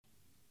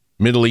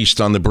Middle East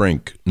on the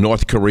brink.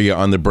 North Korea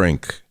on the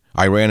brink.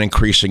 Iran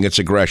increasing its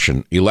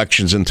aggression,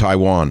 elections in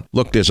Taiwan.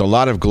 Look, there's a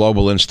lot of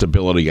global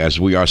instability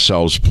as we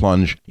ourselves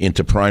plunge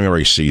into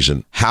primary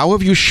season. How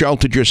have you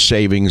sheltered your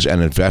savings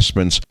and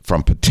investments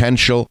from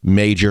potential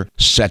major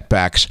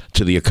setbacks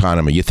to the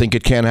economy? You think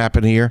it can't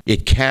happen here?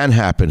 It can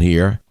happen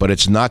here, but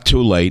it's not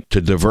too late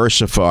to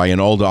diversify an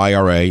old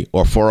IRA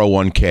or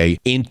 401k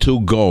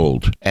into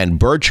gold. And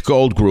Birch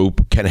Gold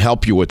Group can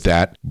help you with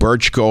that.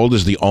 Birch Gold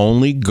is the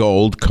only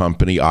gold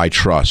company I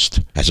trust.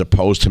 As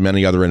opposed to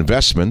many other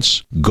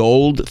investments,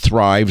 gold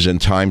thrives in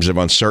times of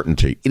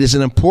uncertainty. It is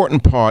an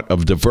important part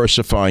of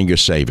diversifying your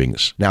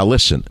savings. Now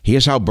listen,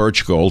 here's how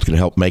Birch Gold can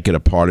help make it a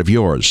part of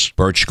yours.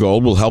 Birch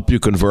Gold will help you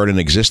convert an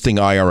existing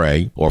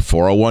IRA or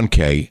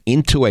 401k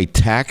into a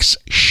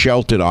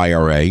tax-sheltered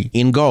IRA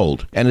in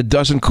gold. And it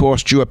doesn't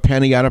cost you a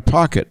penny out of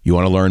pocket. You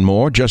want to learn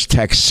more? Just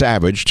text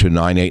SAVAGE to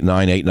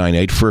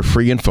 989-898 for a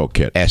free info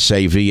kit.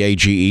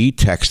 SAVAGE,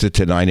 text it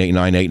to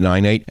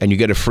 989-898 and you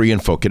get a free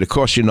info kit. It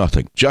costs you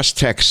nothing. Just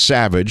text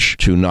SAVAGE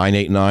to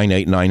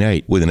 989-898.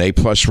 With an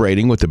A-plus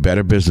rating with the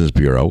Better Business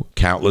Bureau,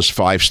 countless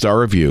 5-star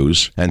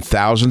reviews, and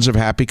thousands of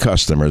happy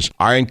customers,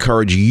 I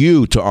encourage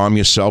you to arm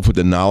yourself with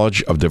the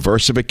knowledge of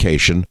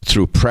diversification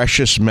through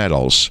precious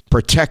metals.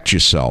 Protect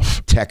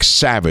yourself. Text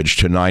SAVAGE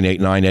to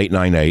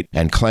 989-898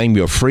 and claim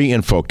your free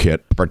info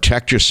kit.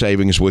 Protect your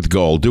savings with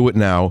gold. Do it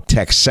now.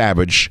 Text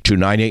SAVAGE to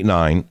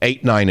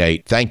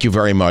 989-898. Thank you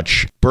very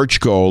much. Birch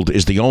Gold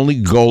is the only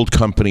gold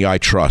company I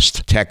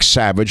trust. Text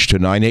SAVAGE to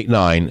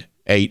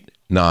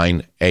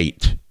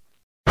 989-898.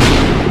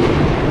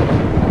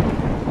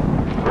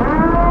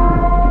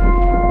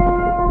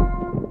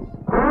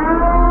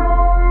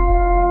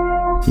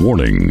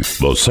 Warning,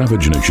 the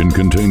Savage Nation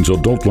contains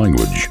adult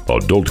language,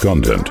 adult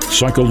content,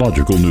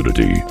 psychological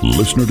nudity.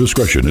 Listener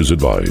discretion is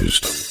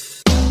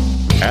advised.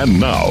 And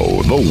now,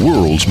 the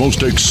world's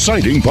most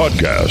exciting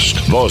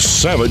podcast, The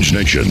Savage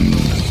Nation,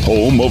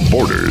 home of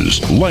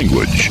borders,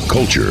 language,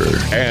 culture.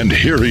 And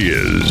here he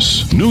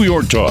is, New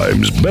York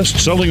Times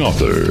best-selling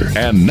author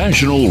and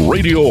National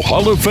Radio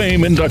Hall of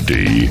Fame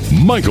inductee,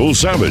 Michael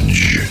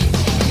Savage.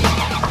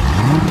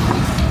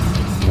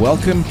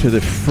 Welcome to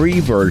the free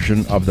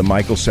version of the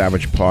Michael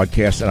Savage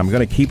podcast, and I'm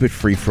going to keep it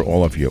free for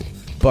all of you.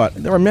 But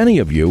there are many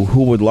of you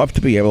who would love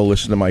to be able to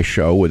listen to my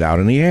show without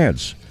any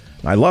ads.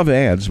 I love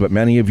ads, but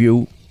many of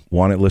you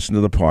want to listen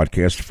to the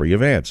podcast free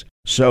of ads.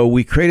 So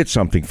we created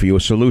something for you,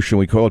 a solution.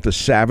 We call it the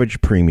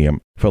Savage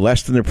Premium. For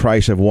less than the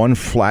price of one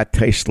flat,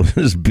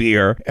 tasteless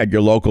beer at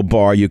your local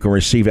bar, you can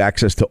receive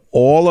access to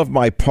all of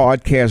my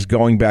podcasts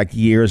going back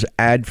years,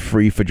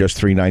 ad-free for just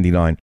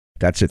 $3.99.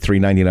 That's it,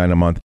 $3.99 a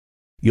month.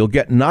 You'll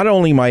get not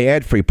only my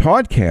ad-free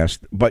podcast,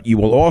 but you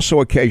will also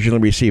occasionally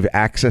receive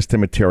access to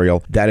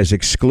material that is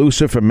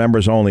exclusive for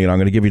members only, and I'm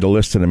going to give you the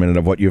list in a minute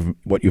of what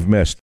you've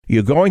missed.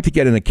 You're going to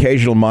get an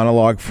occasional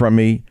monologue from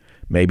me,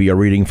 maybe a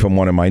reading from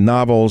one of my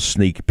novels,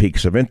 sneak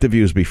peeks of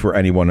interviews before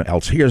anyone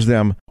else hears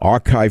them,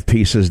 archive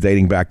pieces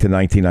dating back to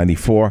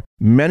 1994.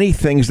 Many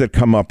things that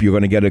come up, you're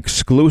going to get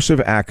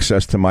exclusive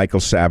access to Michael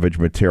Savage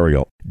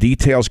material.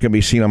 Details can be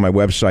seen on my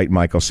website,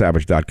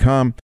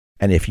 michaelsavage.com,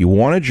 and if you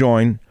want to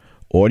join,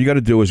 all you got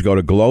to do is go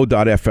to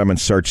glow.fm and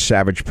search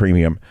Savage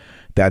Premium.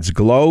 That's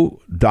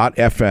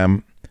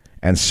glow.fm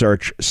and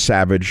search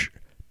Savage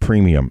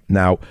Premium.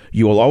 Now,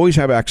 you will always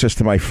have access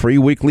to my free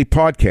weekly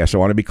podcast. I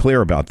want to be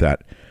clear about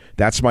that.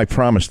 That's my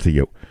promise to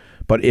you.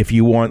 But if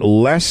you want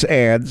less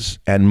ads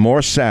and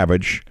more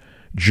Savage,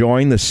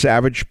 join the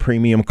Savage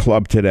Premium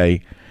Club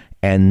today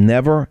and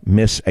never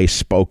miss a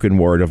spoken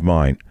word of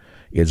mine.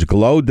 It's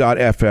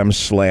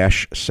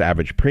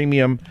glow.fm/Savage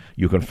Premium.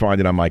 You can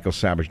find it on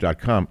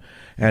michaelsavage.com.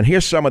 And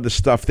here's some of the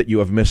stuff that you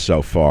have missed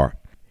so far.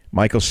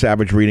 Michael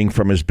Savage reading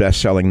from his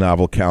best-selling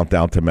novel,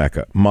 Countdown to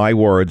Mecca. My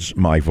words,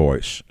 my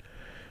voice.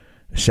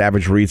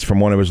 Savage reads from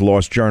one of his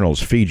lost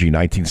journals, Fiji,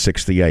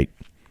 1968.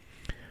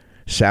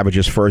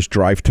 Savage's first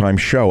drive time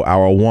show,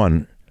 Hour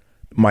One.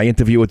 My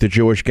interview with the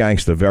Jewish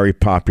gangster, very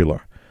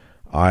popular.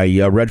 I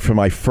read from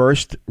my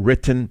first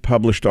written,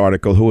 published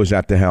article, Who Was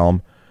at the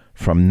Helm,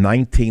 from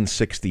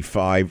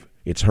 1965.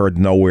 It's heard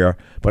nowhere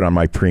but on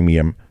my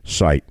premium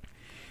site.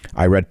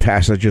 I read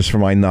passages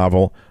from my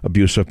novel,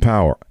 Abuse of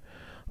Power.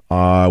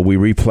 We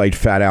replayed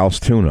Fat Al's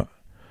Tuna.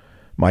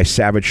 My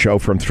Savage show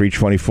from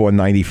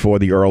 3/24/94,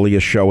 the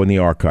earliest show in the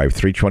archive,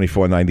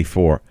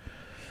 3/24/94.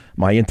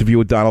 My interview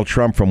with Donald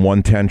Trump from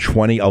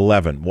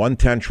 1/10/2011.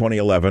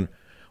 1/10/2011,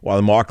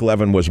 while Mark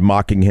Levin was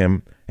mocking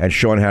him and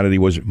Sean Hannity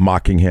was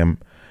mocking him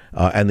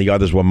and the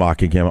others were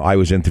mocking him, I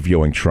was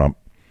interviewing Trump.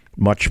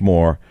 Much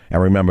more.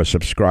 And remember,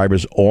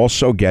 subscribers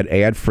also get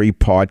ad-free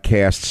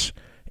podcasts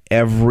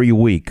every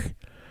week.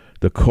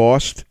 The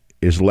cost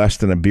is less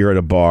than a beer at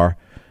a bar,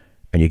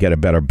 and you get a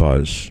better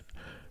buzz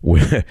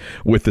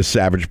with the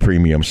Savage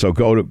Premium. So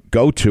go to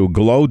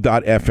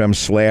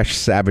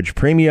glow.fm/Savage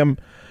Premium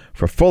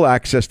for full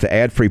access to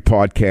ad-free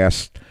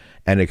podcasts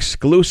and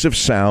exclusive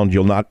sound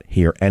you'll not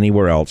hear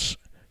anywhere else.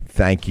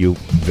 Thank you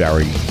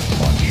very much.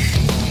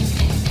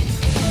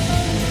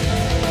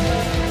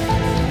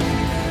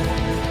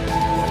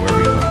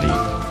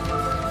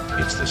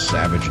 It's the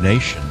Savage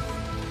Nation.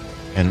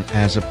 And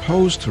as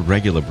opposed to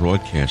regular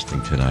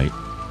broadcasting tonight,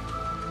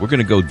 we're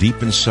going to go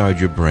deep inside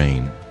your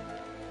brain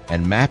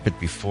and map it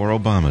before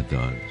Obama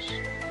does.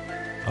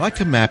 I'd like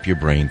to map your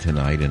brain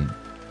tonight and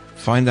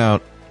find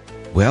out,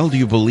 well, do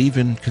you believe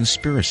in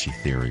conspiracy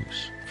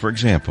theories? For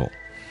example,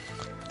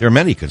 there are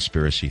many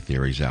conspiracy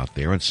theories out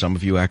there, and some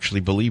of you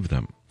actually believe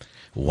them.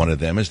 One of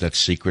them is that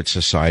secret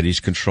societies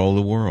control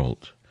the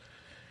world,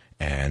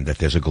 and that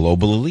there's a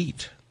global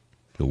elite.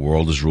 The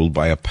world is ruled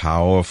by a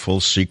powerful,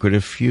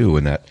 secretive few,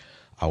 and that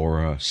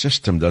our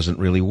system doesn't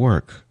really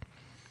work.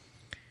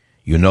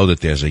 You know that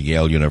there's a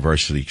Yale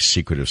University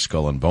secretive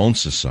Skull and Bones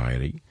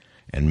Society,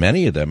 and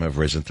many of them have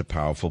risen to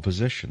powerful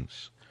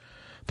positions.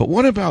 But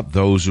what about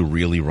those who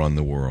really run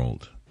the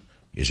world?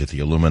 Is it the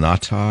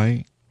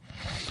Illuminati?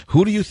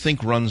 Who do you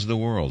think runs the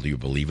world? Do you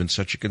believe in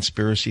such a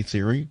conspiracy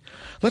theory?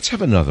 Let's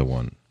have another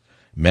one.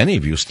 Many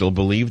of you still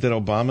believe that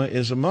Obama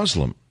is a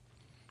Muslim.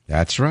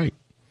 That's right.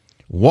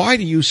 Why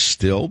do you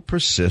still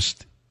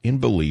persist in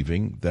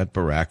believing that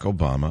Barack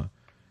Obama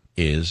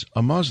is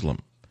a Muslim?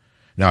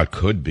 Now, it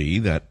could be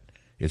that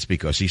it's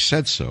because he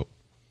said so,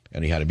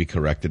 and he had to be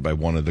corrected by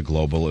one of the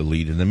global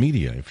elite in the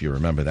media, if you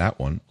remember that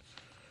one.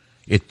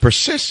 It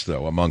persists,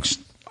 though,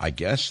 amongst, I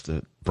guess,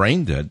 the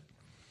brain dead.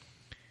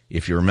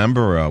 If you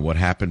remember what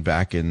happened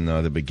back in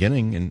the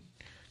beginning in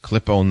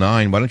Clip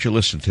 09, why don't you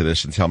listen to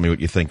this and tell me what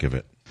you think of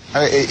it?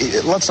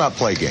 Let's not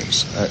play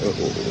games.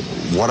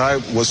 What I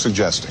was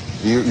suggesting,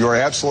 you're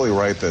absolutely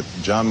right that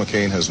John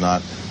McCain has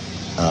not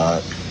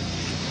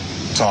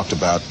talked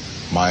about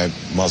my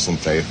Muslim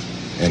faith,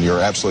 and you're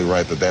absolutely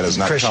right that has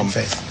not Christian come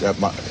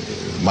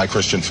faith. My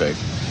Christian faith.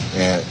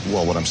 And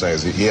well, what I'm saying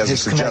is he hasn't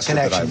suggested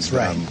that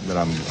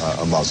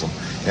I'm a Muslim,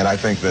 and I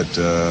think that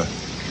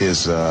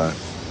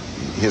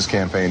his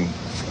campaign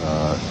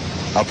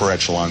upper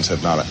echelons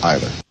have not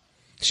either.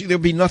 See,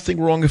 there'd be nothing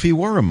wrong if he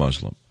were a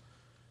Muslim.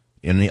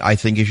 And I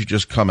think he should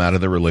just come out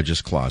of the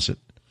religious closet.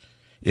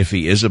 If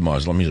he is a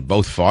Muslim,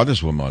 both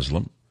fathers were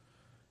Muslim.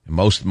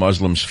 Most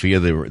Muslims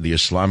fear the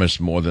Islamists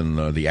more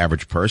than the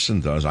average person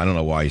does. I don't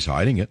know why he's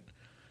hiding it.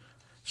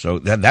 So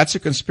that's a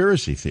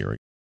conspiracy theory.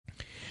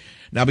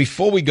 Now,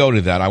 before we go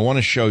to that, I want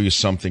to show you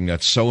something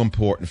that's so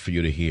important for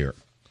you to hear.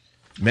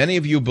 Many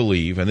of you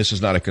believe, and this is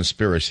not a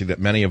conspiracy, that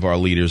many of our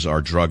leaders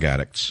are drug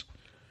addicts.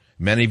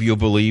 Many of you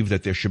believe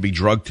that there should be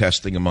drug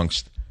testing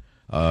amongst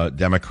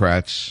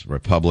Democrats,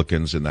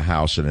 Republicans in the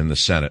House and in the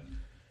Senate.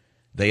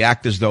 They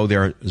act as though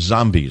they're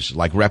zombies,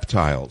 like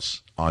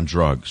reptiles on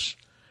drugs.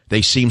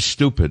 They seem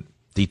stupid,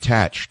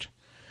 detached.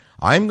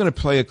 I'm going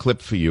to play a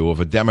clip for you of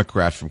a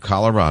Democrat from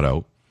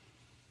Colorado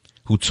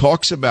who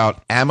talks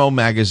about ammo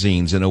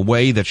magazines in a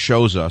way that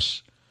shows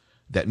us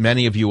that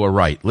many of you are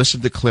right.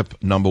 Listen to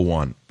clip number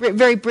 1.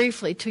 Very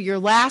briefly, to your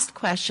last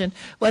question,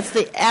 what's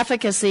the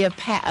efficacy of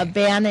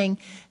banning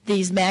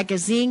these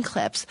magazine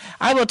clips?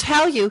 I will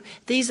tell you,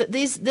 these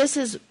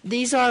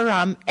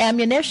are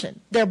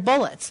ammunition. They're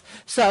bullets.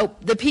 So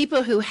the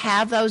people who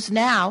have those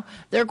now,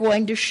 they're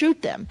going to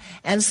shoot them.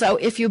 And so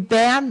if you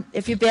ban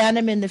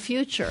them in the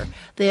future,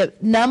 the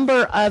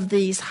number of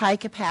these high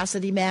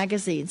capacity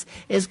magazines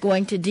is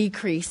going to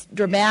decrease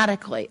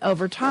dramatically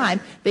over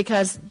time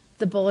because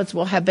the bullets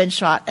will have been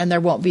shot and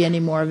there won't be any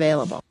more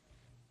available.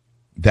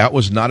 That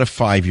was not a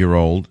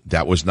 5-year-old.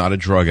 That was not a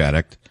drug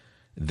addict.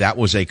 That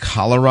was a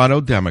Colorado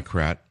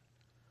Democrat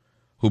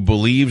who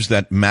believes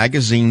that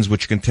magazines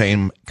which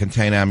contain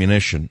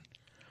ammunition,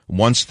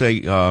 once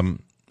they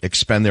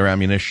expend their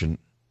ammunition,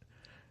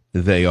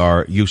 they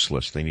are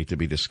useless. They need to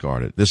be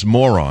discarded. This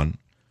moron,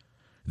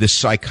 this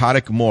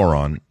psychotic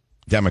moron,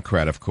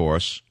 Democrat, of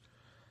course,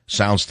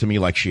 sounds to me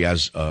like she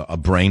has a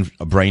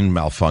brain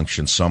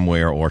malfunction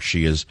somewhere, or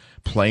she is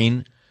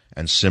plain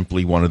and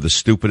simply one of the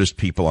stupidest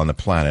people on the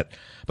planet.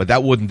 But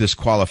that wouldn't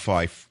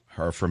disqualify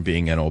her from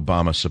being an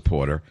Obama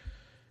supporter.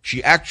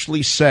 She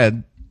actually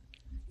said,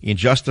 in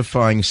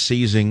justifying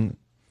seizing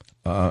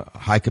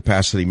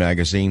high-capacity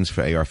magazines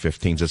for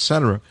AR-15s,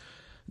 etc.,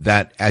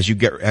 that as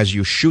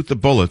you shoot the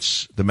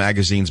bullets, the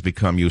magazines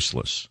become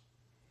useless.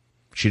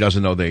 She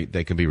doesn't know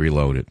they can be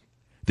reloaded.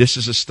 This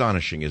is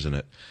astonishing, isn't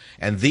it?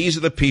 And these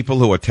are the people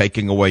who are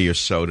taking away your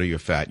soda, your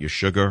fat, your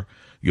sugar,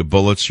 your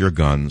bullets, your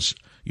guns,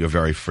 your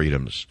very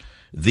freedoms.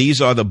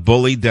 These are the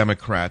bully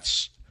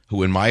Democrats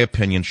who, in my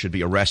opinion, should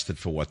be arrested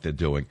for what they're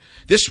doing.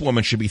 This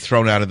woman should be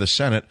thrown out of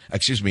the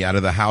out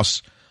of the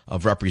House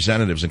of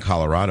Representatives in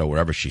Colorado,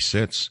 wherever she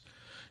sits.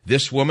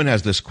 This woman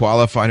has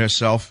disqualified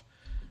herself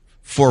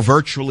for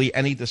virtually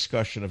any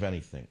discussion of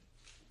anything.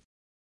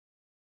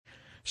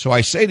 So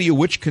I say to you,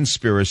 which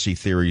conspiracy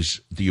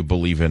theories do you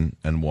believe in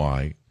and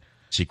why?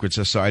 Secret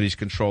societies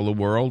control the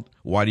world?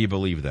 Why do you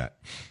believe that?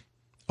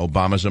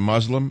 Obama's a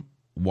Muslim?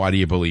 Why do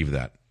you believe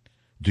that?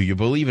 Do you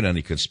believe in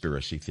any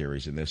conspiracy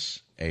theories in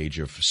this age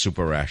of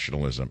super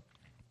rationalism?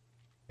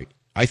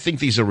 I think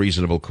these are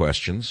reasonable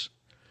questions,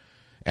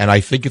 and I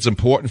think it's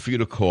important for you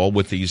to call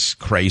with these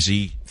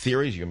crazy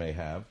theories you may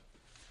have,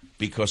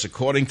 because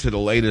according to the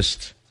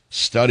latest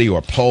study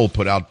or poll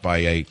put out by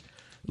a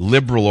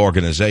liberal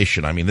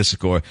organization, I mean,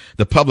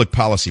 the Public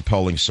Policy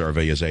Polling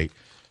Survey is a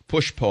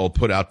push poll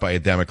put out by a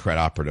Democrat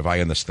operative. I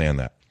understand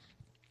that.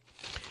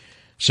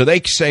 So they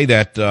say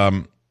that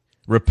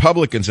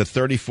Republicans at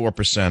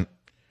 34%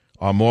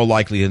 are more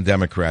likely than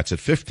Democrats at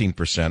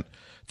 15%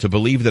 to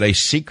believe that a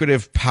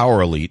secretive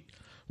power elite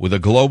with a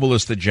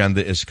globalist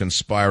agenda is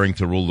conspiring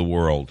to rule the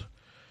world.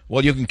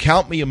 Well, you can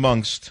count me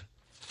amongst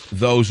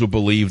those who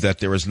believe that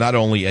there is not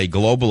only a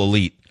global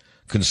elite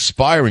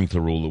conspiring to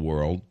rule the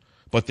world,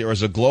 but there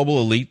is a global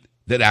elite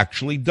that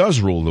actually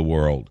does rule the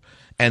world.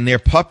 And their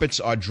puppets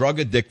are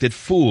drug-addicted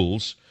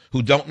fools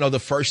who don't know the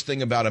first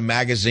thing about a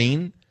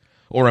magazine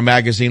or a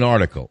magazine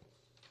article.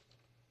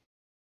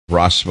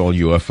 Roswell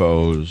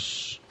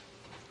UFOs,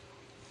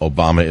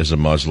 Obama is a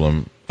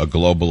Muslim, a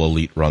global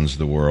elite runs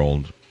the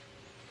world.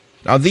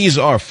 Now, these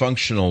are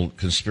functional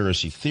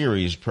conspiracy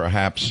theories.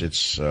 Perhaps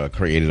it's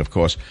created, of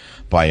course,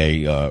 by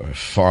a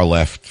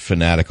far-left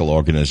fanatical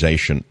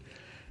organization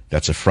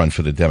that's a front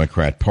for the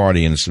Democrat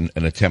Party, and it's an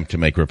attempt to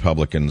make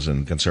Republicans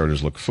and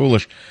conservatives look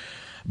foolish.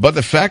 But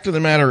the fact of the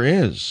matter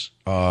is,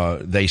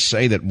 they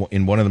say that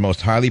in one of the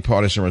most highly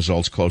partisan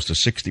results, close to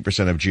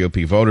 60% of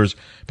GOP voters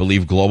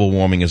believe global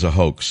warming is a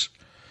hoax,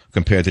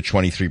 compared to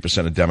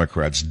 23% of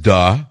Democrats.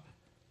 Duh.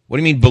 What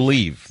do you mean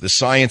believe? The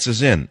science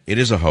is in. It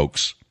is a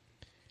hoax.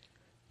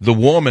 The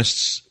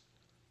warmists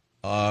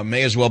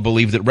may as well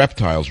believe that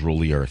reptiles rule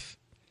the earth.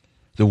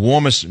 The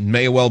warmists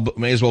may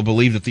as well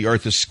believe that the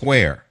earth is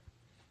square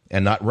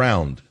and not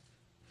round.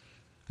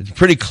 It's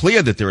pretty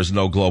clear that there is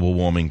no global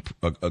warming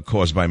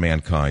caused by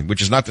mankind,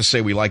 which is not to say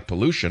we like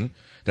pollution.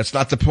 That's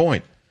not the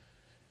point.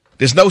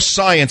 There's no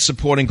science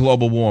supporting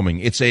global warming.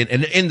 It's an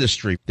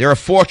industry. There are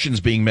fortunes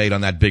being made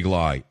on that big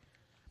lie.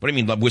 What do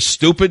you mean? We're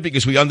stupid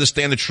because we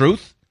understand the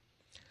truth?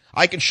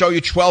 I can show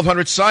you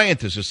 1,200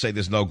 scientists who say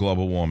there's no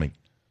global warming.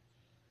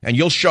 And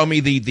you'll show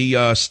me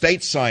the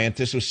state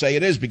scientists who say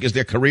it is because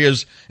their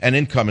careers and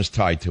income is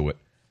tied to it.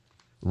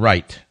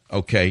 Right.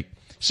 Okay.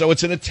 So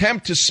it's an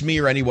attempt to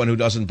smear anyone who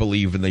doesn't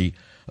believe in the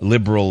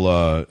liberal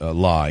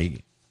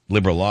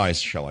liberal lies,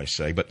 shall I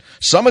say. But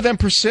some of them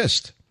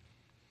persist.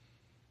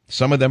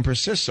 Some of them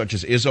persist, such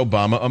as, is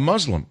Obama a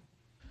Muslim?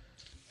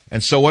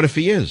 And so what if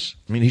he is?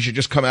 I mean, he should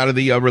just come out of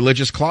the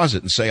religious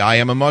closet and say, I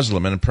am a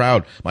Muslim and I'm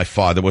proud. My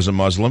father was a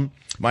Muslim.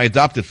 My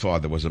adopted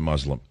father was a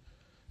Muslim.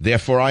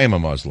 Therefore, I am a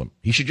Muslim.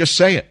 He should just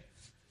say it.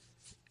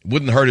 It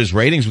wouldn't hurt his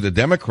ratings with the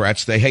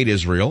Democrats. They hate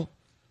Israel.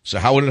 So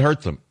how would it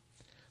hurt them?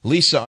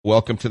 Lisa,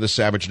 welcome to the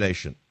Savage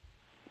Nation.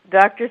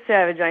 Dr.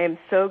 Savage, I am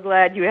so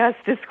glad you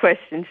asked this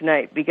question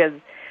tonight because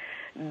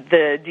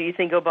do you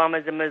think Obama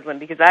is a Muslim?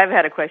 Because I've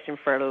had a question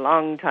for a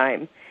long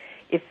time.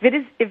 If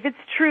it's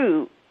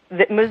true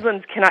that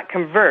Muslims cannot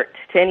convert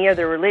to any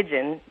other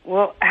religion,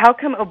 well, how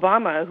come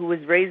Obama, who was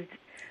raised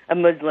a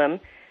Muslim,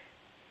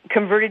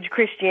 converted to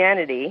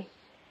Christianity,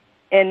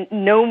 and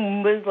no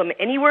Muslim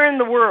anywhere in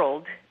the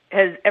world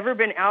has ever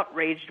been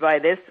outraged by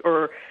this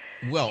or...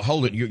 Well,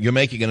 hold it. You're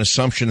making an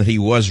assumption that he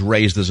was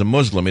raised as a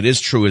Muslim. It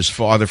is true his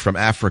father from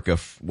Africa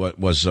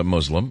was a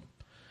Muslim,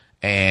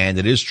 and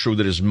it is true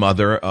that his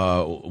mother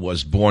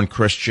was born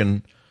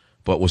Christian,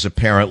 but was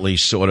apparently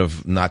sort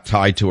of not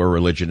tied to a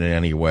religion in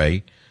any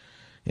way.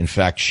 In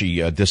fact,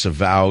 she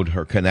disavowed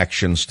her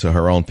connections to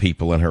her own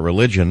people and her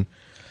religion,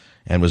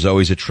 and was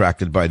always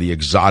attracted by the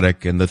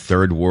exotic and the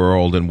third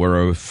world, and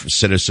were a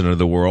citizen of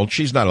the world.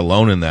 She's not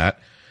alone in that.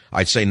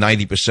 I'd say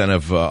 90%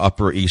 of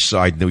Upper East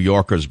Side New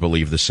Yorkers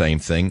believe the same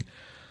thing.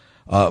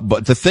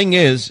 But the thing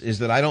is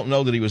that I don't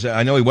know that he was.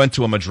 I know he went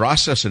to a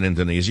madrasas in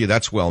Indonesia.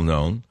 That's well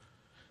known.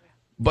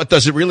 But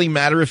does it really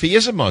matter if he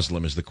is a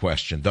Muslim? Is the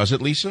question. Does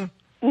it, Lisa?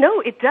 No,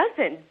 it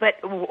doesn't. But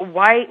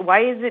why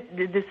is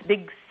it this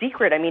big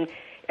secret? I mean,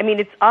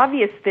 it's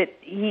obvious that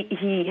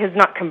he has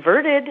not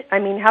converted. I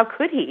mean, how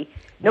could he?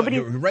 Nobody.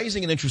 Well, you're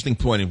raising an interesting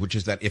point, which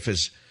is that if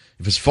his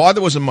father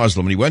was a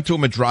Muslim and he went to a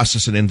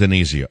madrasas in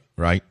Indonesia,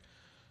 right?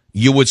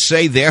 You would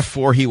say,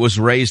 therefore, he was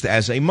raised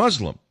as a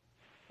Muslim.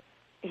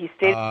 He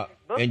stayed.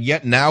 And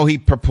yet now he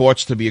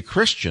purports to be a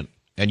Christian.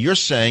 And you're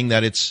saying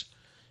that it's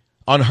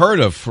unheard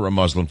of for a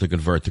Muslim to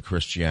convert to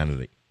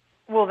Christianity.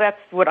 Well, that's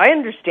what I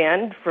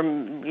understand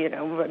from,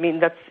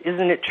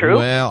 isn't it true?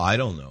 Well, I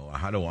don't know.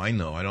 How do I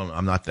know?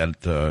 I'm not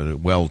that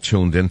well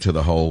tuned into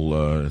the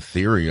whole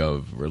theory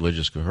of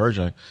religious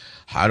conversion.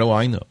 How do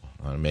I know?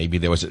 Maybe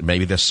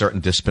there's certain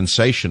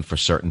dispensation for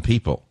certain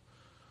people.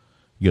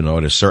 You know,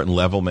 at a certain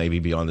level, maybe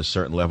beyond a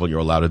certain level, you're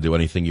allowed to do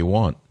anything you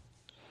want.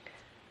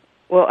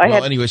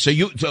 Anyway, so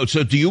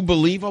do you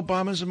believe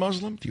Obama's a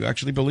Muslim? Do you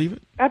actually believe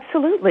it?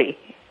 Absolutely.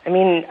 I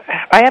mean,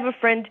 I have a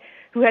friend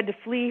who had to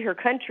flee her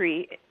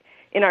country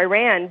in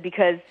Iran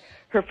because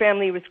her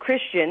family was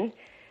Christian.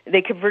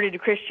 They converted to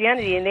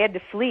Christianity, and they had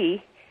to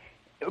flee.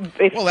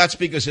 Well, that's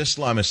because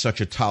Islam is such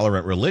a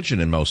tolerant religion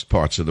in most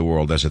parts of the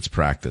world as it's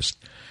practiced.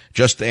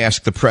 Just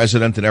ask the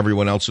president and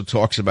everyone else who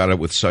talks about it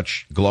with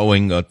such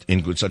glowing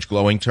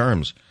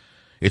terms.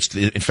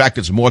 In fact,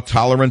 it's more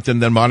tolerant than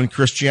modern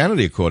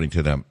Christianity, according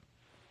to them.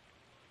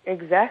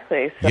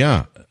 Exactly. So.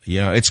 Yeah.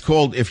 It's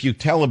called, if you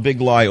tell a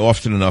big lie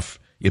often enough,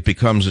 it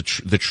becomes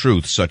the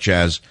truth, such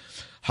as,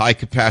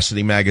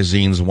 high-capacity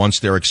magazines, once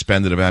they're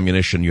expended of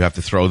ammunition, you have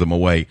to throw them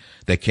away.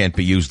 They can't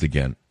be used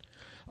again.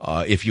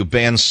 If you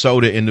ban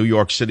soda in New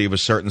York City of a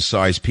certain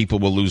size, people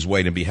will lose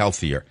weight and be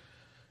healthier.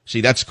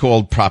 See, that's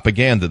called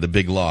propaganda, the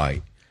big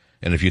lie.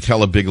 And if you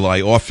tell a big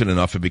lie often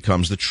enough, it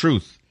becomes the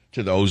truth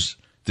to those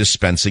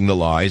dispensing the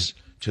lies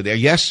to their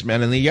yes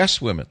men and the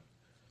yes women.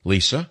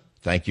 Lisa,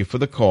 thank you for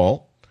the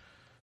call.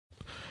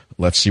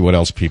 Let's see what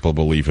else people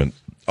believe in.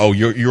 Oh,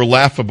 you're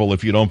laughable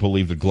if you don't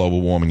believe that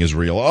global warming is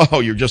real. Oh,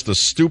 you're just a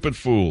stupid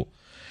fool.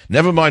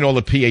 Never mind all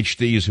the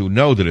PhDs who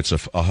know that it's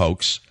a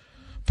hoax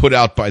put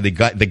out by the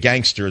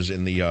gangsters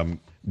in the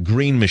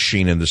green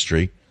machine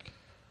industry.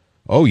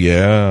 Oh,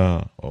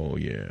 yeah. Oh,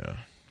 yeah.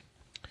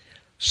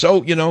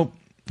 So,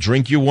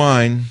 drink your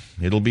wine.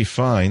 It'll be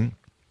fine.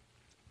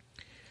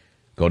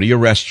 Go to your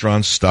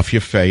restaurant, stuff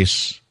your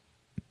face,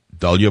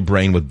 dull your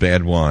brain with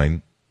bad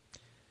wine.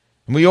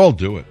 And we all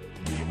do it.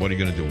 What are you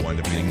going to do, wind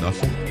up eating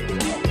nothing?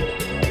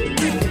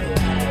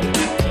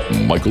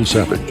 Michael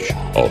Savage,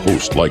 a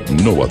host like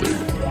no other.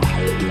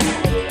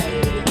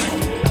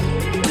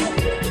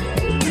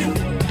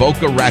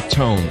 Boca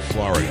Raton,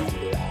 Florida.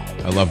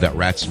 I love that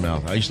rat's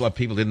mouth. I used to love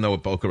people who didn't know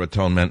what Boca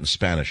Raton meant in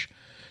Spanish.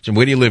 So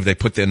where do you live? They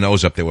put their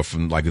nose up. They were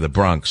from, like, the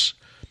Bronx.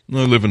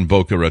 I live in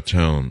Boca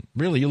Raton.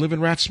 Really? You live in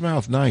Rat's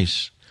Mouth?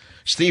 Nice.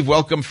 Steve,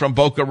 welcome from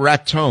Boca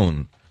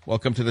Raton.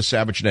 Welcome to the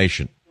Savage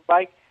Nation.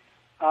 Mike,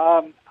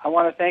 I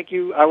want to thank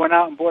you. I went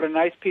out and bought a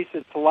nice piece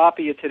of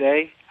tilapia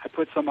today. I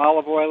put some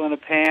olive oil in a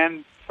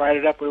pan, fried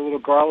it up with a little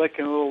garlic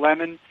and a little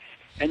lemon,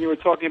 and you were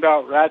talking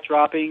about rat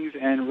droppings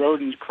and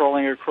rodents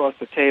crawling across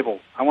the table.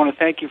 I want to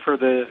thank you for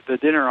the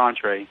dinner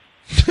entree.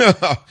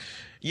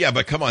 Yeah,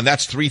 but come on,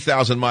 that's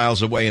 3,000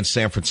 miles away in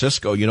San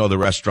Francisco. You know the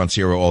restaurants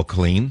here are all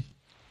clean.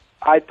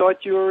 I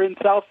thought you were in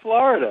South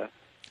Florida.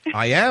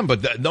 I am,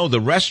 but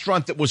the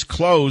restaurant that was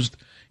closed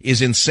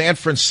is in San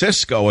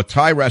Francisco. A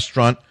Thai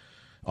restaurant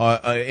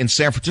in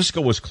San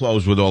Francisco was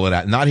closed with all of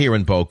that, not here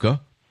in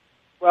Boca.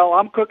 Well,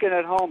 I'm cooking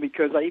at home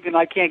because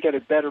I can't get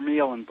a better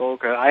meal in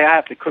Boca. I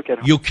have to cook at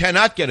home. You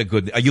cannot get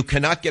you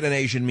cannot get an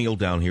Asian meal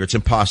down here. It's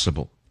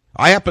impossible.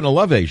 I happen to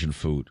love Asian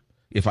food.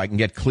 If I can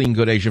get clean,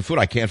 good Asian food,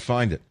 I can't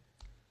find it.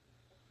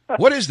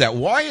 What is that?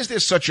 Why is there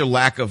such a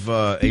lack of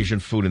Asian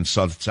food in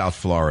South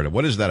Florida?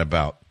 What is that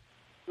about?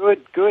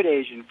 Good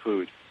Asian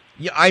food.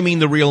 Yeah, I mean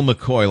the real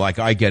McCoy, like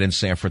I get in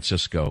San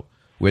Francisco,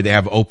 where they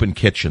have open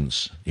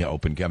kitchens. Yeah,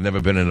 open. I've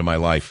never been into my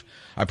life.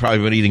 I've probably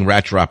been eating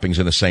rat droppings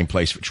in the same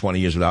place for 20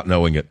 years without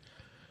knowing it.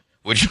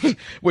 Which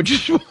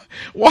is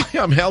why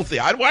I'm healthy.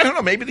 I don't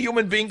know. Maybe the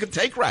human being could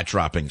take rat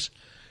droppings.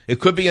 It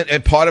could be a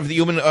part of the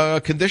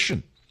human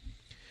condition.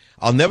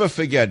 I'll never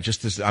forget,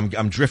 just as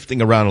I'm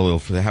drifting around a little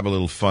to have a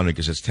little fun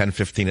because it's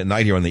 10:15 at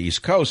night here on the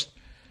East Coast,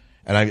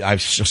 and I'm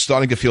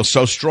starting to feel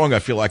so strong I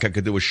feel like I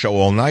could do a show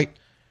all night.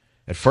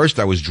 At first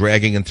I was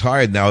dragging and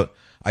tired. Now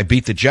I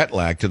beat the jet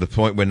lag to the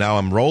point where now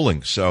I'm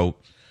rolling. So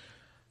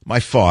my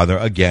father,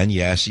 again,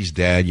 yes, he's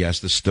dead. Yes,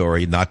 the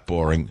story, not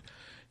boring.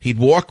 He'd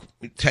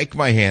take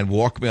my hand,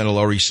 walk me on the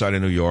Lower East Side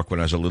of New York when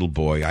I was a little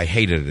boy. I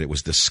hated it. It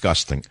was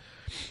disgusting.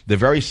 The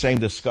very same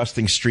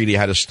disgusting street he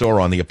had a store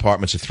on, the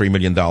apartments are $3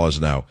 million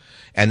now.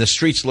 And the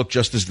streets look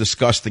just as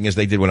disgusting as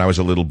they did when I was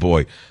a little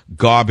boy.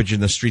 Garbage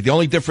in the street. The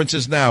only difference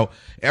is now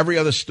every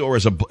other store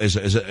is a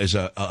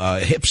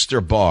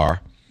hipster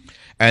bar.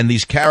 And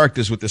these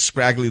characters with the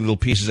scraggly little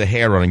pieces of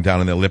hair running down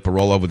on their lip are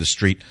all over the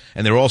street.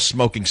 And they're all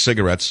smoking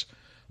cigarettes,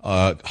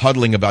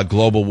 huddling about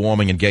global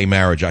warming and gay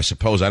marriage, I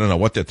suppose. I don't know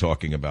what they're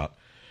talking about.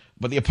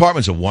 But the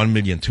apartments are $1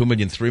 million, $2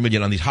 million, $3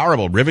 million on these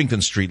horrible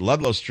Rivington Street,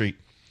 Ludlow Street.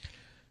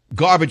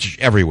 Garbage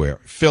everywhere,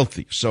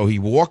 filthy. So he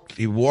walked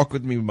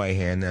with me with my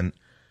hand, and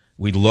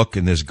we'd look,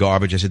 and there's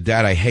garbage. I said,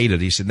 Dad, I hate it.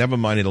 He said, never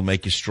mind, it'll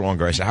make you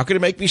stronger. I said, how can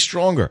it make me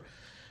stronger?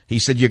 He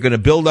said, you're going to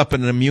build up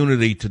an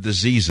immunity to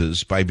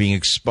diseases by being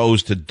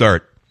exposed to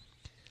dirt.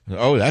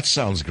 Oh, that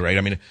sounds great.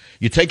 I mean,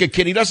 you take a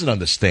kid, he doesn't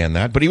understand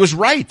that, but he was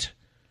right.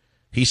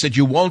 He said,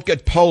 you won't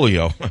get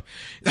polio.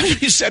 That's what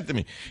he said to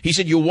me. He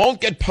said, you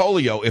won't get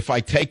polio if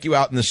I take you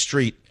out in the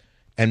street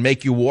and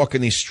make you walk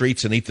in these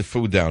streets and eat the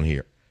food down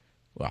here.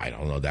 Well, I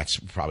don't know. That's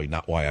probably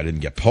not why I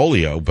didn't get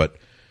polio, but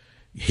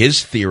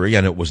his theory,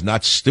 and it was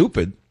not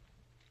stupid,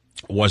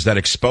 was that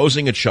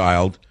exposing a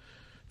child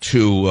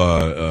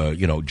to,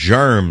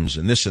 germs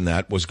and this and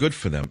that was good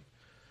for them.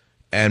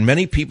 And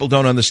many people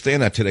don't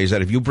understand that today, is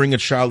that if you bring a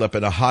child up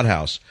in a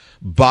hothouse,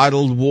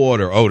 bottled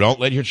water, oh, don't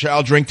let your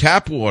child drink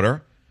tap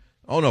water.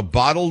 Oh, no,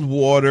 bottled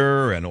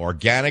water and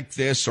organic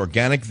this,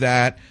 organic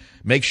that.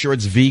 Make sure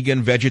it's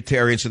vegan,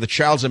 vegetarian, so the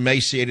child's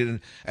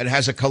emaciated and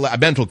has a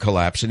mental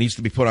collapse and needs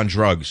to be put on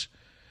drugs.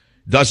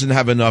 Doesn't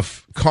have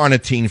enough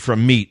carnitine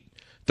from meat.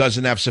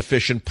 Doesn't have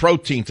sufficient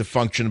protein to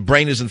function.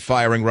 Brain isn't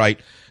firing right.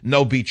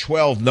 No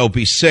B12, no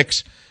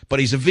B6. But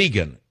he's a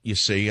vegan, you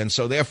see. And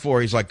so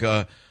therefore he's like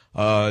a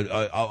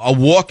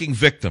walking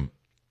victim.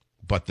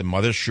 But the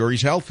mother's sure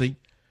he's healthy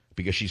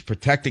because she's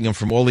protecting him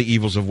from all the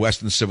evils of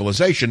Western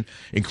civilization,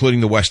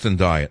 including the Western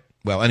diet.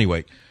 Well,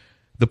 anyway,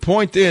 the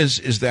point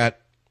is that,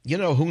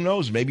 who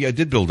knows? Maybe I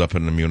did build up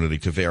an immunity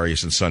to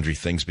various and sundry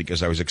things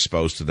because I was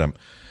exposed to them.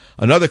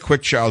 Another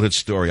quick childhood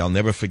story. I'll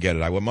never forget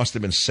it. I must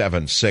have been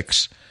 7,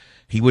 6.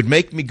 He would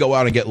make me go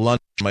out and get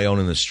lunch on my own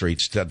in the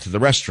streets to the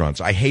restaurants.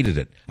 I hated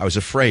it. I was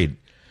afraid.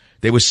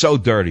 They were so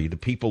dirty. The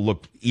people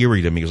looked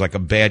eerie to me. It was like a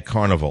bad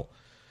carnival.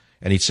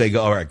 And he'd say,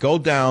 all right, go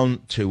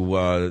down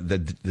to,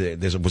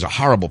 there was a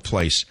horrible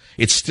place.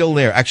 It's still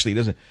there. Actually,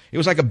 it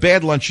was like a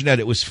bad luncheonette.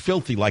 It was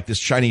filthy, like this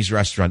Chinese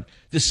restaurant.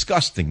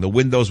 Disgusting. The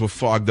windows were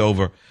fogged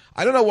over.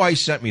 I don't know why he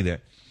sent me there.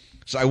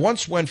 So I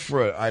once went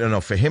for,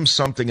 for him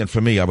something and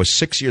for me. I was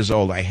 6 years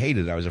old. I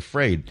hated it. I was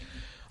afraid.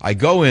 I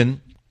go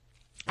in.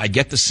 I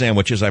get the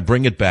sandwiches. I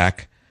bring it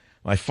back.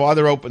 My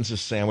father opens the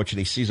sandwich and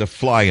he sees a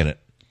fly in it.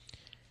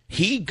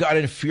 He got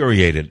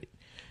infuriated.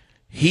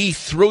 He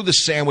threw the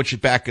sandwich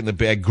back in the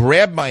bag,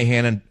 grabbed my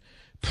hand, and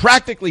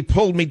practically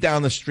pulled me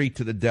down the street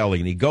to the deli.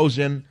 And he goes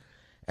in,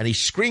 and he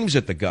screams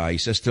at the guy. He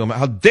says to him,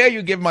 how dare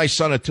you give my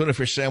son a tuna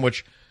fish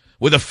sandwich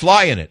with a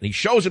fly in it? And he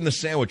shows him the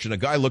sandwich, and the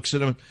guy looks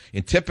at him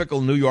in typical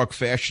New York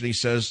fashion. He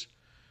says,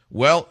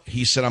 well,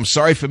 he said, I'm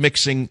sorry for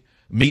mixing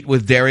meat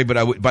with dairy, but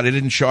I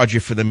didn't charge you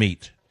for the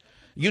meat.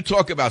 You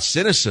talk about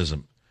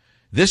cynicism.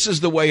 This is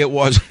the way it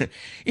was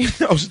in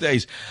those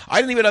days. I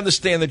didn't even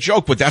understand the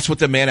joke, but that's what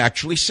the man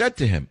actually said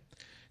to him.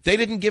 They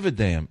didn't give a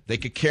damn. They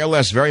could care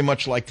less, very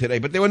much like today.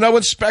 But there were no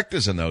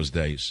inspectors in those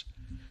days.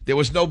 There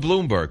was no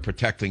Bloomberg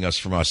protecting us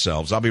from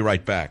ourselves. I'll be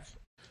right back.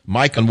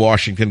 Mike in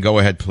Washington, go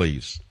ahead,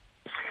 please.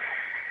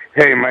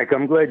 Hey, Mike,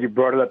 I'm glad you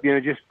brought it up.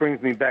 It just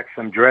brings me back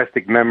some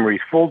drastic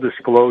memories. Full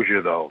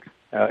disclosure, though,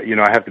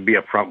 I have to be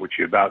upfront with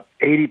you. About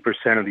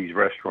 80% of these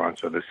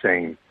restaurants are the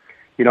same.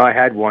 I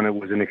had one. It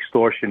was an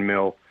extortion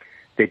mill.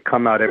 They'd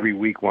come out every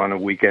week on a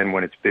weekend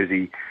when it's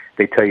busy.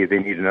 They tell you they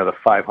need another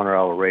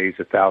 $500 raise,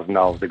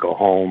 $1,000 to go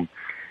home.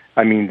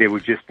 I mean, they were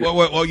just...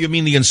 Well, you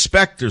mean the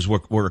inspectors were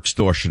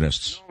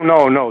extortionists?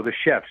 No, the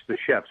chefs.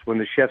 When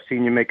the chefs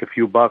seen you make a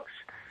few bucks,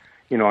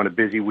 on a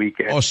busy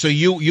weekend. Oh, so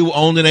you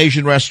owned an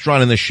Asian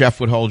restaurant and the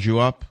chef would hold you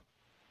up?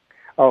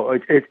 Oh,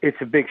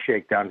 it's a big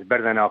shakedown. It's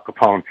better than Al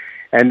Capone.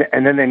 And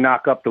then they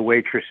knock up the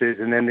waitresses,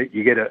 and then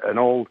you get an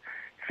old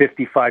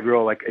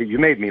 55-year-old. Like, you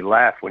made me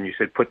laugh when you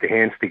said put the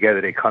hands together.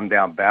 They come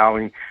down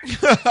bowing.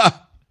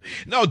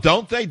 No,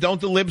 don't they?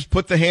 Don't the libs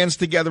put the hands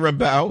together and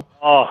bow?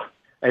 Oh,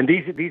 and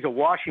these are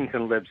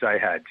Washington libs I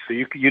had. So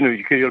you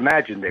could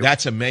imagine.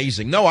 That's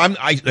amazing. No,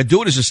 I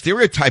do it as a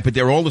stereotype, but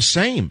they're all the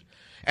same.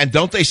 And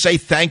don't they say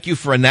thank you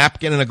for a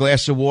napkin and a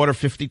glass of water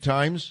 50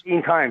 times?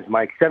 17 times,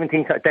 Mike.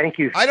 17 times. Thank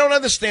you. I don't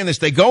understand this.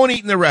 They go and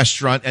eat in the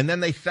restaurant, and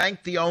then they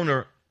thank the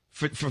owner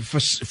for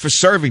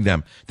serving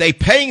them. They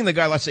paying the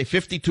guy, let's say,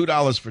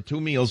 $52 for 2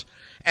 meals,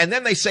 and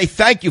then they say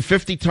thank you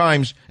 50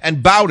 times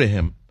and bow to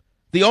him.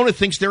 The owner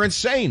thinks they're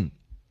insane.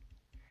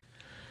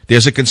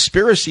 There's a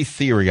conspiracy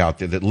theory out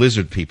there that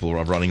lizard people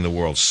are running the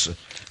world,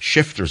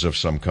 shifters of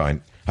some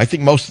kind. I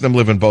think most of them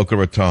live in Boca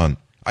Raton.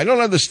 I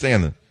don't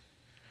understand it.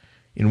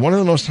 In one of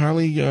the most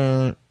highly,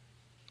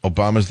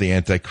 Obama's the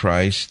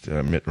Antichrist,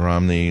 Mitt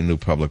Romney, new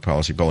public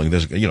policy polling.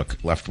 There's,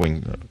 left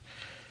wing.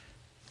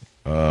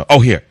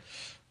 Here.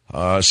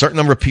 A certain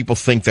number of people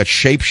think that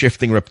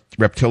shape-shifting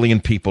reptilian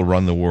people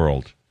run the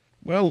world.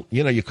 Well,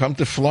 you come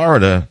to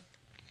Florida,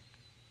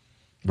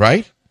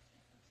 right?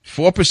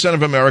 4%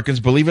 of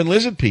Americans believe in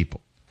lizard people.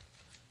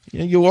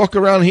 You walk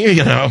around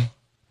here,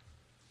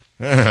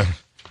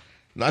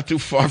 not too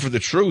far from the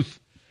truth.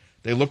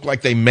 They look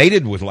like they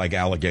mated with like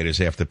alligators,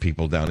 half the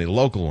people down here, the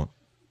local one.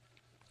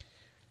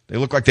 They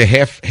look like they're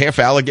half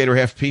alligator,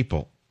 half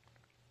people.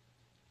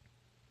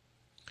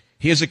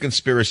 Here's a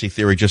conspiracy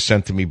theory just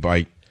sent to me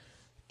by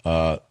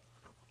a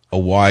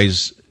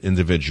wise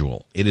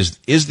individual.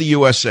 Is the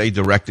USA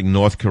directing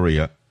North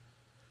Korea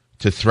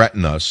to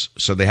threaten us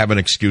so they have an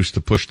excuse to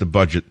push the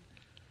budget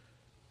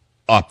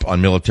up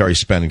on military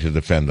spending to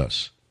defend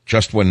us,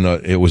 just when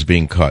it was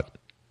being cut?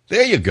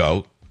 There you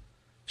go.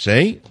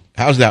 See?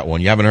 How's that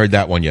one? You haven't heard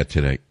that one yet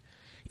today.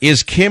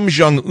 Is Kim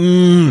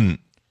Jong-un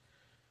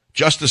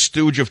just a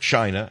stooge of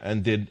China,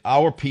 and did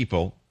our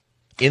people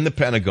in the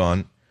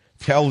Pentagon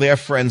tell their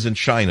friends in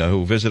China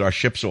who visit our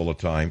ships all the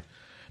time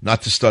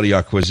not to study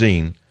our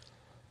cuisine?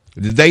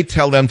 Did they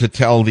tell them to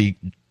tell the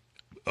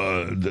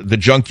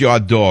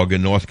junkyard dog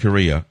in North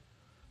Korea,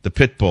 the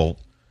pit bull,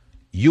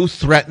 you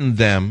threatened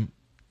them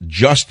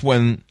just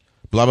when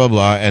blah, blah,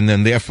 blah, and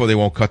then therefore they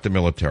won't cut the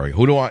military?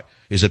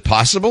 Is it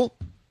possible?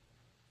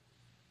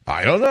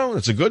 I don't know.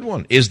 It's a good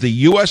one. Is the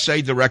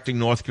USA directing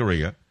North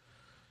Korea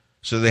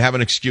so they have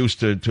an excuse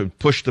to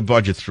push the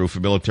budget through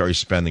for military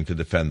spending to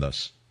defend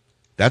us?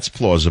 That's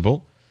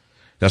plausible.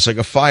 That's like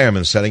a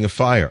fireman setting a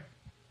fire.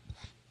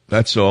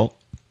 That's all.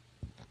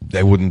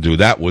 They wouldn't do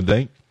that, would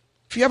they?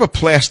 If you have a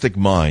plastic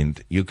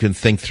mind, you can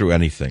think through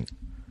anything.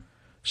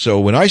 So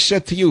when I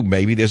said to you,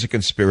 maybe there's a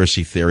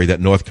conspiracy theory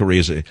that North Korea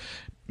is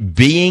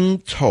being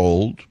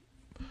told,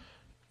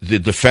 the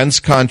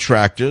defense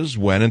contractors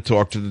went and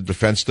talked to the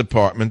Defense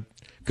Department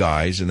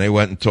guys, and they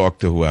went and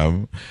talked to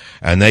whoever,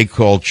 and they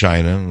called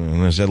China,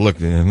 and they said, look,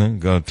 they're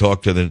going to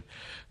talk to the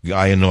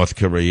guy in North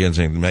Korea and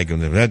say, make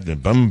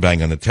them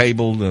bang on the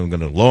table, they're going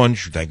to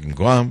launch, taking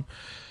Guam.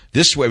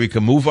 This way we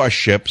can move our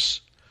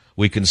ships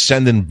we can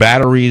send in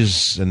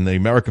batteries, and the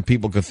American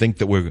people can think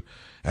that we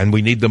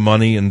need the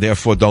money, and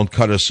therefore don't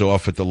cut us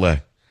off at the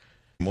leg.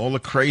 All the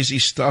crazy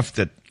stuff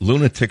that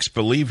lunatics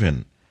believe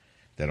in,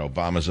 that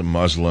Obama's a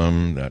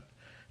Muslim, that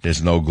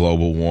there's no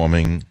global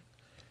warming.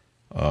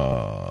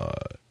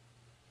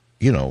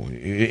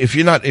 If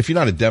you're not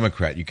a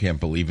Democrat, you can't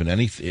believe in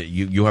anything.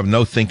 You have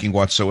no thinking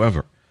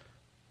whatsoever.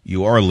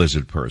 You are a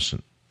lizard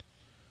person.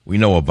 We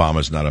know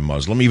Obama's not a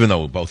Muslim, even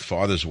though both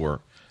fathers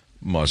were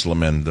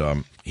Muslim,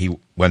 and he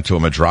went to a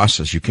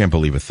madrasas. You can't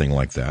believe a thing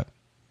like that.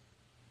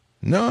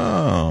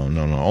 No.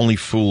 Only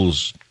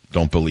fools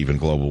don't believe in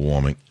global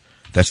warming.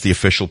 That's the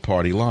official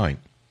party line.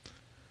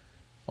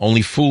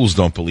 Only fools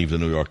don't believe the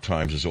New York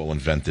Times is all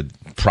invented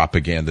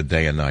propaganda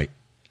day and night.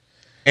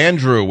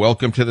 Andrew,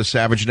 welcome to the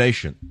Savage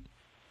Nation.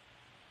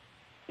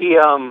 He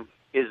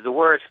is the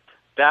worst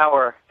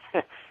bower.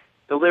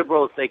 The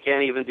liberals, they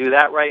can't even do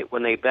that right.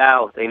 When they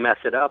bow, they mess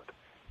it up.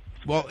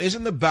 Well,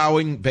 isn't the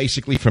bowing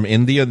basically from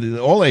India?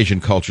 All Asian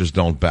cultures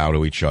don't bow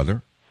to each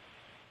other.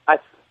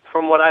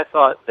 From what I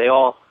thought, they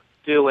all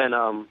do in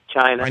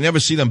China. I never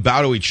see them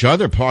bow to each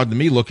other, pardon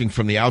me, looking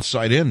from the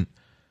outside in.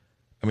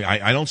 I mean,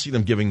 I don't see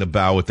them giving the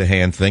bow with the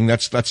hand thing.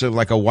 That's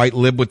like a white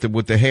lib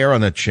with the hair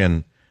on the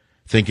chin,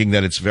 thinking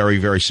that it's very,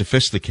 very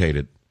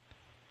sophisticated.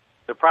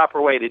 The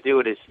proper way to do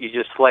it is you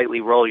just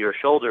slightly roll your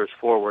shoulders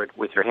forward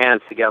with your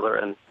hands together.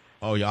 And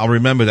oh, yeah, I'll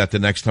remember that the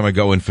next time I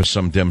go in for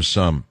some dim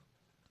sum.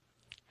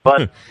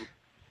 But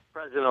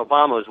President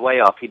Obama was way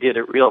off. He did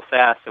it real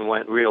fast and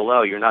went real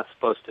low. You're not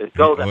supposed to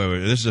go that. Wait.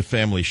 This is a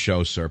family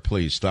show, sir.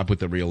 Please, stop with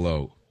the real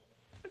low.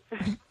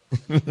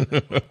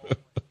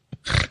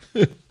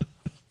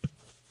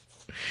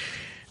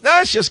 No,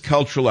 it's just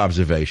cultural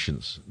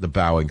observations, the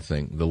bowing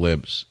thing, the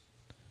libs.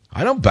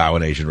 I don't bow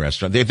in Asian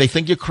restaurants. They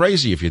think you're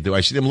crazy if you do.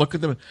 I see them look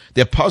at them.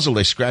 They're puzzled.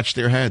 They scratch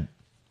their head.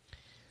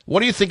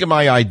 What do you think of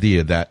my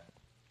idea that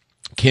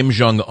Kim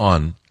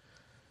Jong-un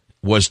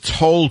was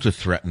told to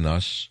threaten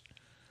us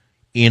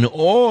in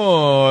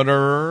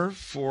order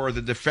for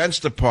the Defense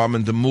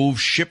Department to move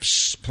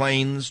ships,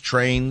 planes,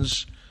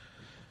 trains,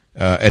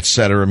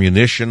 etc.,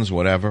 munitions,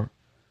 whatever,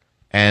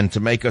 and to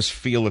make us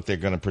feel that they're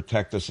going to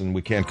protect us and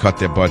we can't cut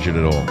their budget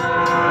at all?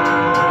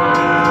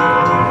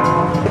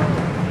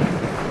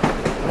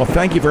 Well,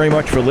 thank you very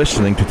much for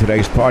listening to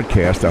today's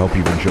podcast. I hope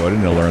you've enjoyed it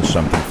and you'll learn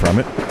something from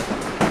it.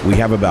 We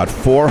have about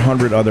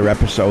 400 other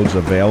episodes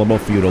available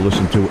for you to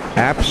listen to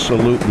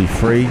absolutely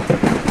free.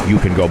 You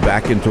can go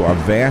back into our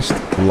vast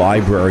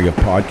library of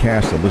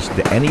podcasts and listen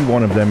to any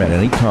one of them at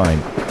any time.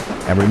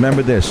 And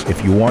remember this,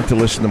 if you want to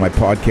listen to my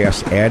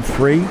podcast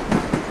ad-free,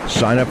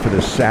 sign up for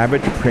the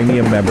Savage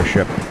Premium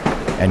membership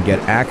and get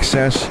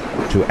access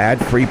to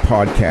ad-free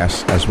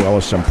podcasts as well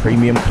as some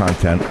premium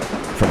content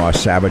from our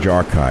Savage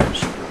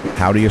archives.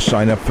 How do you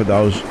sign up for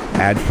those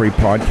ad-free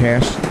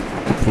podcasts?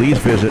 Please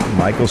visit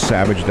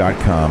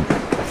michaelsavage.com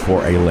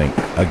for a link.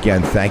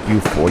 Again, thank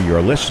you for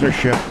your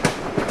listenership.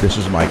 This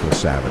is Michael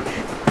Savage.